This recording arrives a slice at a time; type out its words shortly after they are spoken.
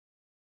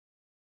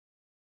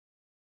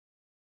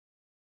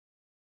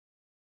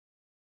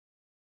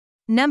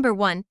Number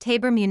 1.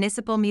 Tabor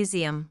Municipal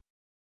Museum.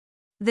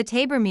 The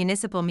Tabor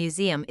Municipal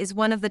Museum is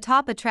one of the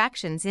top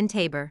attractions in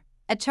Tabor,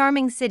 a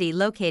charming city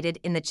located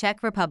in the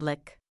Czech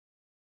Republic.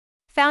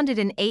 Founded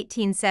in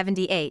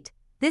 1878,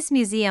 this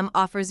museum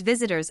offers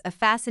visitors a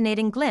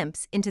fascinating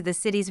glimpse into the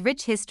city's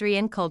rich history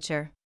and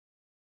culture.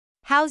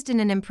 Housed in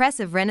an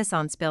impressive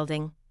Renaissance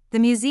building, the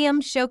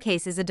museum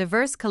showcases a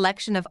diverse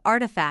collection of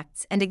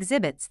artifacts and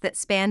exhibits that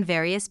span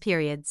various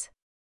periods.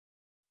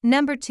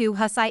 Number 2.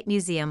 Hussite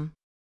Museum.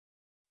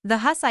 The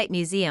Hussite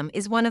Museum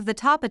is one of the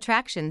top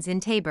attractions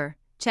in Tabor,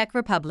 Czech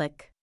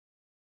Republic.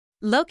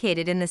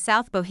 Located in the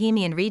South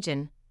Bohemian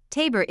region,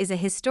 Tabor is a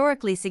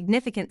historically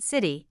significant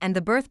city and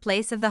the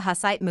birthplace of the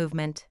Hussite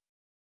movement.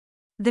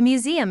 The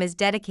museum is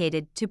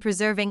dedicated to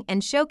preserving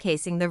and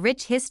showcasing the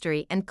rich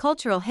history and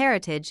cultural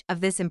heritage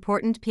of this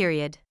important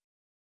period.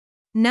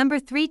 Number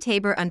 3.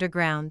 Tabor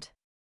Underground.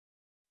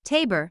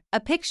 Tabor, a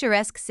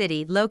picturesque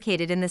city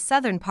located in the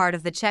southern part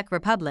of the Czech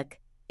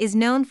Republic, is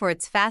known for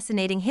its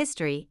fascinating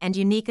history and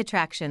unique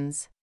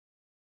attractions.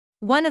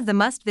 One of the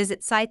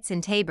must-visit sites in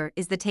Tabor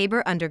is the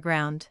Tabor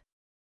Underground.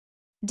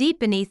 Deep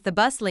beneath the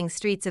bustling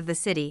streets of the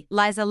city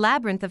lies a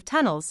labyrinth of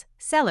tunnels,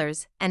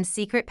 cellars, and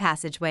secret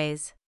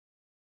passageways.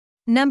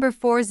 Number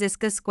 4.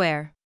 Žižka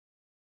Square.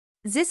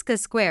 Žižka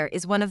Square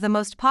is one of the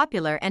most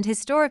popular and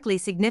historically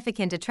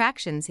significant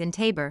attractions in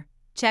Tabor,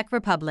 Czech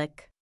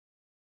Republic.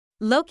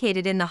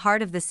 Located in the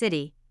heart of the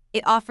city,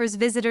 it offers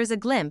visitors a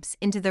glimpse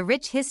into the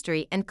rich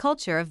history and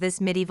culture of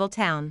this medieval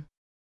town.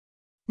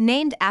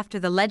 Named after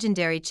the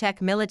legendary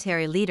Czech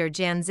military leader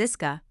Jan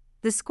Žižka,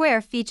 the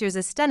square features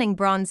a stunning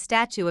bronze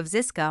statue of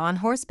Žižka on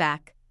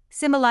horseback,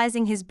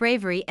 symbolizing his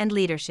bravery and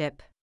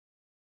leadership.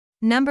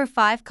 Number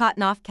 5.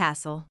 Kotnov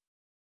Castle.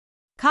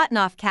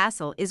 Kotnov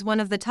Castle is one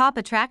of the top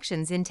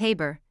attractions in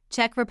Tabor,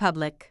 Czech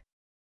Republic.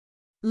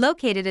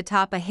 Located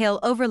atop a hill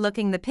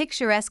overlooking the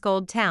picturesque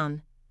old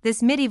town,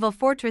 this medieval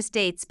fortress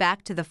dates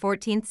back to the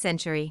 14th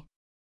century.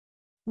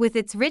 With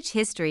its rich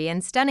history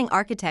and stunning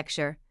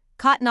architecture,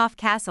 Kotnov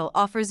Castle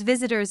offers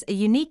visitors a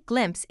unique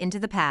glimpse into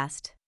the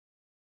past.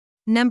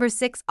 Number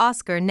 6.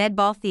 Oscar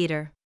Nedbal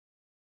Theater.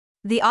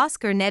 The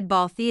Oscar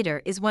Nedbal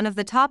Theater is one of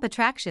the top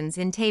attractions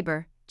in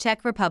Tabor,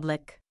 Czech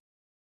Republic.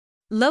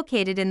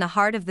 Located in the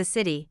heart of the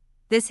city,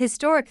 this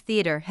historic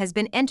theater has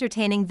been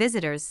entertaining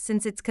visitors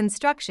since its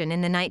construction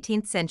in the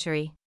 19th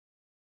century.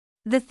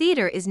 The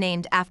theater is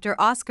named after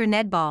Oscar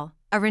Nedbal,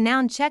 a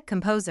renowned Czech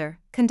composer,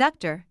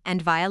 conductor,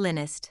 and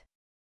violinist.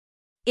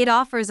 It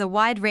offers a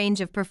wide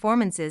range of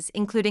performances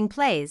including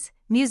plays,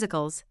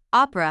 musicals,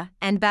 opera,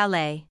 and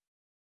ballet.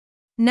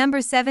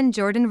 Number 7.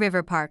 Jordan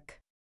River Park.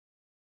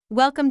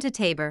 Welcome to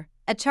Tabor,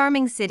 a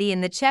charming city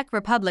in the Czech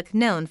Republic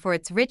known for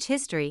its rich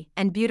history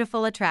and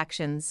beautiful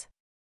attractions.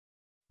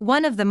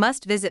 One of the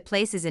must-visit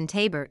places in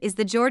Tabor is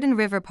the Jordan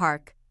River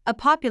Park, a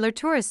popular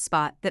tourist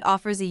spot that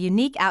offers a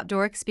unique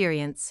outdoor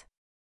experience.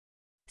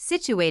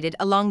 Situated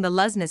along the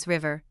Luzhnus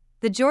River,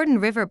 the Jordan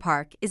River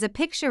Park is a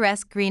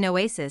picturesque green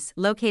oasis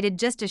located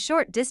just a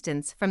short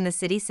distance from the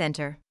city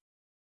center.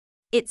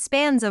 It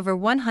spans over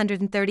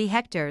 130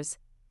 hectares,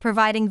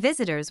 providing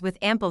visitors with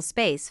ample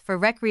space for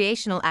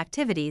recreational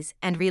activities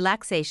and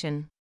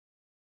relaxation.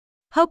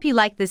 Hope you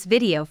like this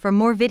video. For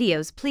more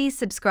videos, please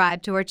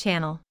subscribe to our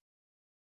channel.